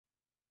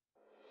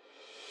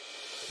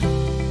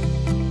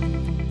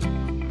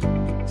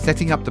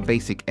Setting up the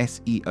basic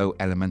SEO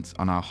elements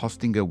on our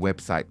Hostinger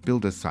website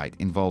builder site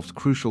involves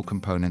crucial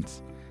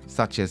components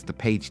such as the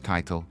page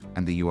title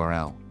and the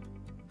URL.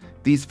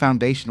 These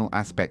foundational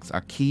aspects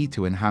are key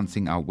to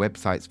enhancing our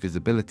website's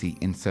visibility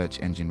in search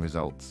engine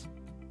results.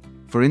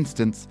 For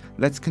instance,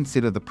 let's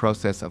consider the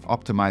process of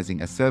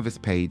optimizing a service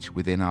page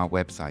within our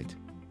website.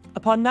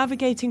 Upon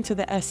navigating to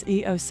the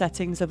SEO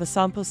settings of a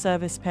sample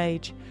service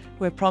page,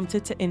 we're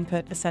prompted to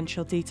input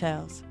essential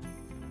details.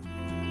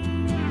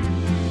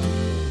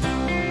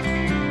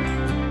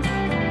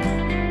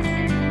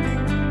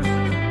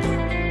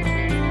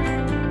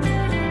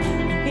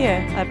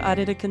 Here, I've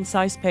added a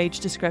concise page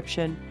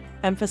description,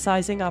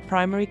 emphasizing our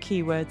primary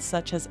keywords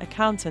such as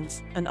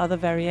accountants and other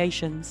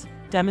variations,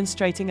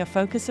 demonstrating a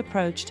focused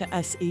approach to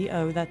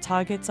SEO that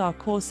targets our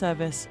core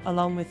service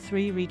along with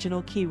 3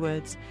 regional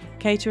keywords,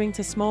 catering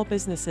to small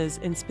businesses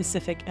in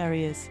specific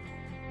areas.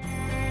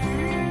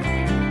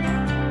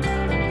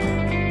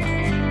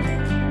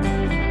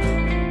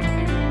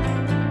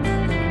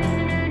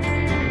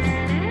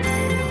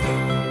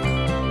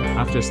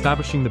 After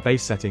establishing the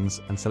base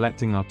settings and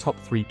selecting our top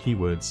 3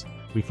 keywords,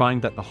 we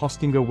find that the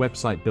Hostinger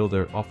website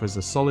builder offers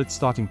a solid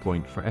starting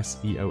point for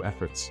SEO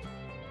efforts.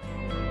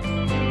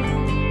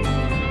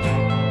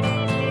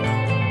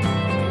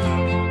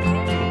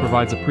 It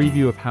provides a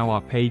preview of how our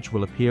page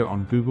will appear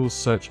on Google's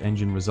search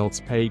engine results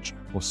page,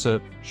 or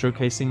SERP,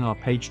 showcasing our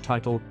page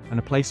title and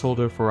a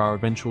placeholder for our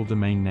eventual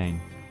domain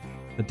name.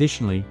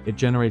 Additionally, it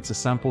generates a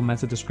sample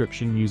meta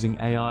description using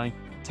AI,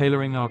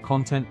 tailoring our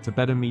content to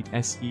better meet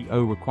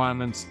SEO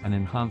requirements and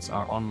enhance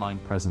our online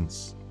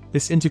presence.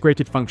 This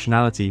integrated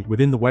functionality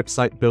within the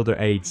website builder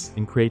aids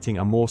in creating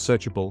a more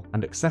searchable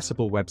and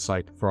accessible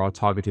website for our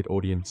targeted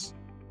audience.